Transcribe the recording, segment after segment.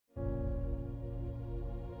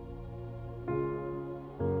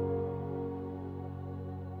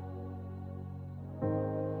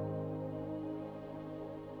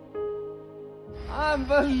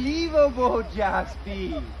Unbelievable,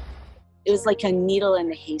 Jaspi. It was like a needle in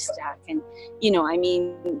the haystack. And, you know, I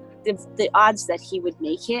mean, the odds that he would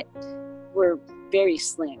make it were very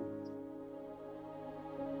slim.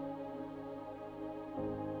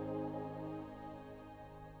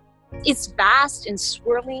 It's vast and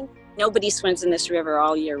swirling. Nobody swims in this river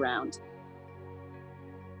all year round.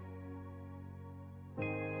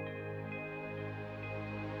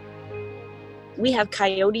 We have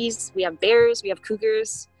coyotes, we have bears, we have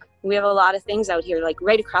cougars. We have a lot of things out here. Like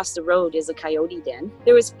right across the road is a coyote den.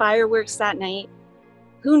 There was fireworks that night.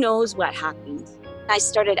 Who knows what happened? I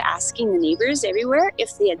started asking the neighbors everywhere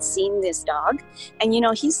if they had seen this dog. And you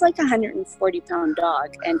know, he's like a 140-pound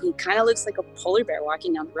dog, and he kind of looks like a polar bear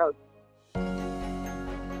walking down the road.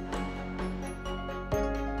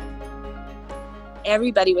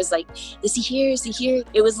 Everybody was like, is he here? Is he here?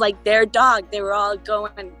 It was like their dog. They were all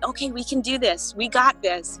going, okay, we can do this. We got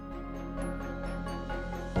this.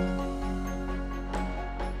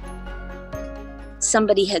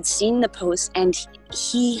 Somebody had seen the post, and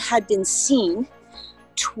he had been seen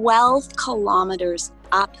 12 kilometers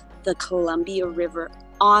up the Columbia River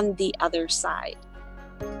on the other side.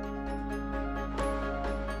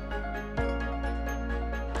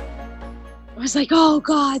 I was like, oh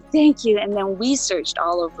God, thank you. And then we searched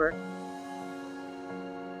all over.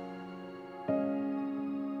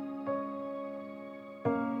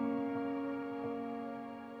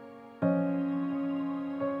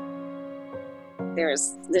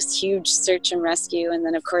 There's this huge search and rescue, and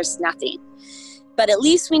then of course nothing. But at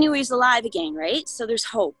least we knew he was alive again, right? So there's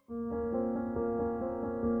hope.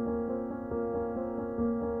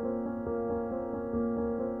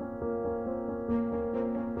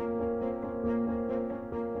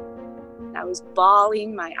 I was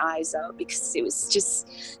bawling my eyes out because it was just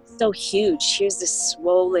so huge. Here's this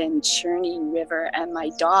swollen, churning river, and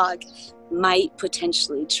my dog might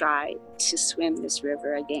potentially try to swim this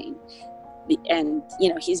river again. And you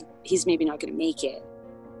know, he's maybe not going to make it.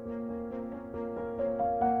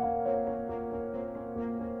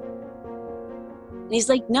 And he's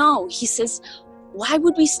like, no. He says, why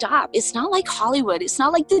would we stop? It's not like Hollywood. It's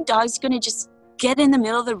not like the dog's going to just get in the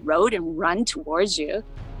middle of the road and run towards you.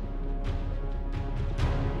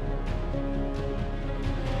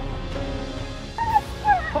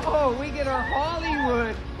 Oh, we get our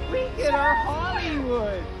Hollywood. We get our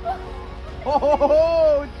Hollywood.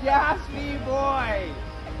 Oh, Jaspi boy.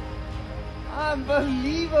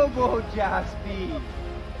 Unbelievable, Jaspi.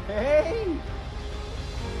 Hey,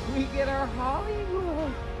 we get our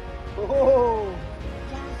Hollywood. Oh,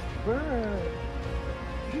 Jasper.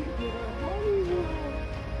 We get our Hollywood.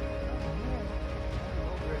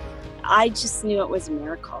 I just knew it was a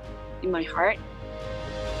miracle in my heart.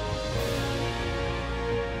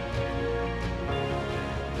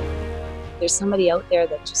 There's somebody out there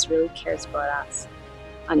that just really cares about us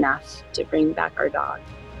enough to bring back our dog.